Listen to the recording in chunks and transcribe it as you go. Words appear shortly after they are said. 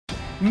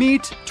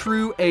Meet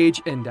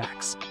TruAge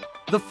Index,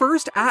 the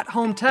first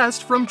at-home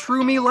test from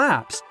TruMe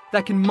Labs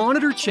that can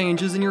monitor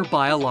changes in your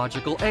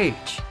biological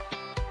age.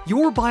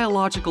 Your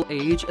biological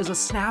age is a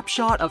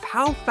snapshot of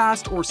how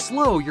fast or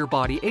slow your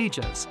body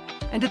ages,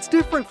 and it's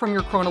different from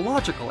your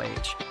chronological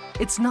age.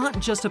 It's not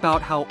just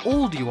about how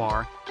old you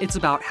are, it's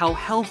about how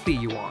healthy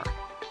you are.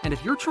 And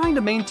if you're trying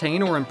to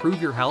maintain or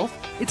improve your health,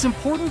 it's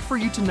important for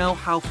you to know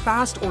how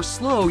fast or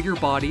slow your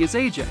body is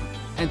aging,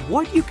 and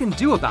what you can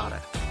do about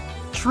it.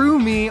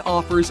 TruMe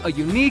offers a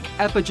unique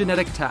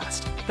epigenetic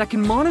test that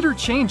can monitor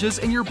changes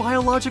in your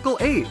biological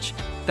age.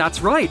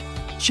 That's right,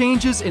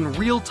 changes in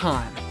real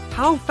time,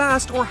 how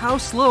fast or how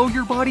slow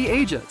your body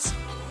ages.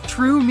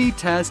 TruMe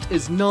test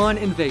is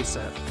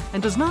non-invasive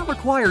and does not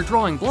require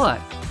drawing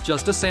blood,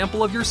 just a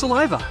sample of your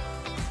saliva.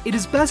 It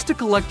is best to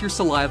collect your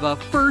saliva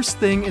first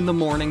thing in the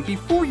morning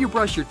before you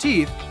brush your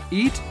teeth,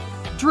 eat,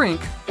 drink,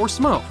 or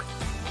smoke.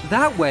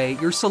 That way,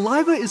 your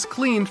saliva is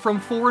cleaned from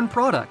foreign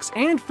products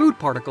and food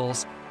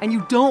particles, and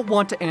you don't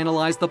want to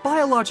analyze the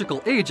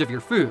biological age of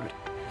your food.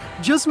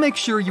 Just make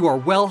sure you are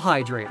well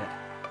hydrated.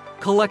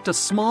 Collect a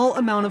small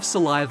amount of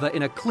saliva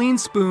in a clean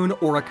spoon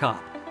or a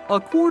cup. A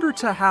quarter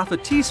to half a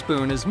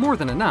teaspoon is more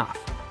than enough.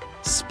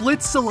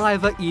 Split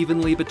saliva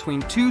evenly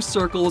between two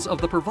circles of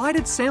the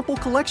provided sample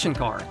collection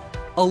card.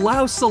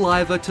 Allow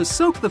saliva to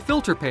soak the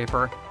filter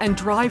paper and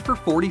dry for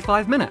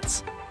 45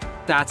 minutes.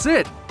 That's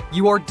it!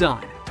 You are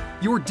done.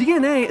 Your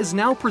DNA is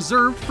now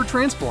preserved for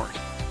transport.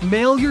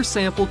 Mail your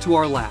sample to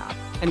our lab,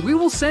 and we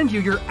will send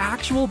you your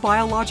actual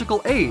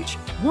biological age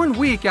 1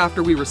 week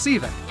after we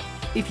receive it.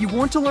 If you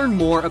want to learn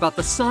more about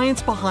the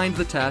science behind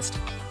the test,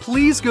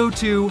 please go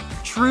to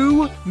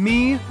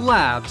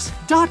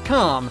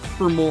TruMeLabs.com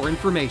for more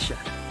information.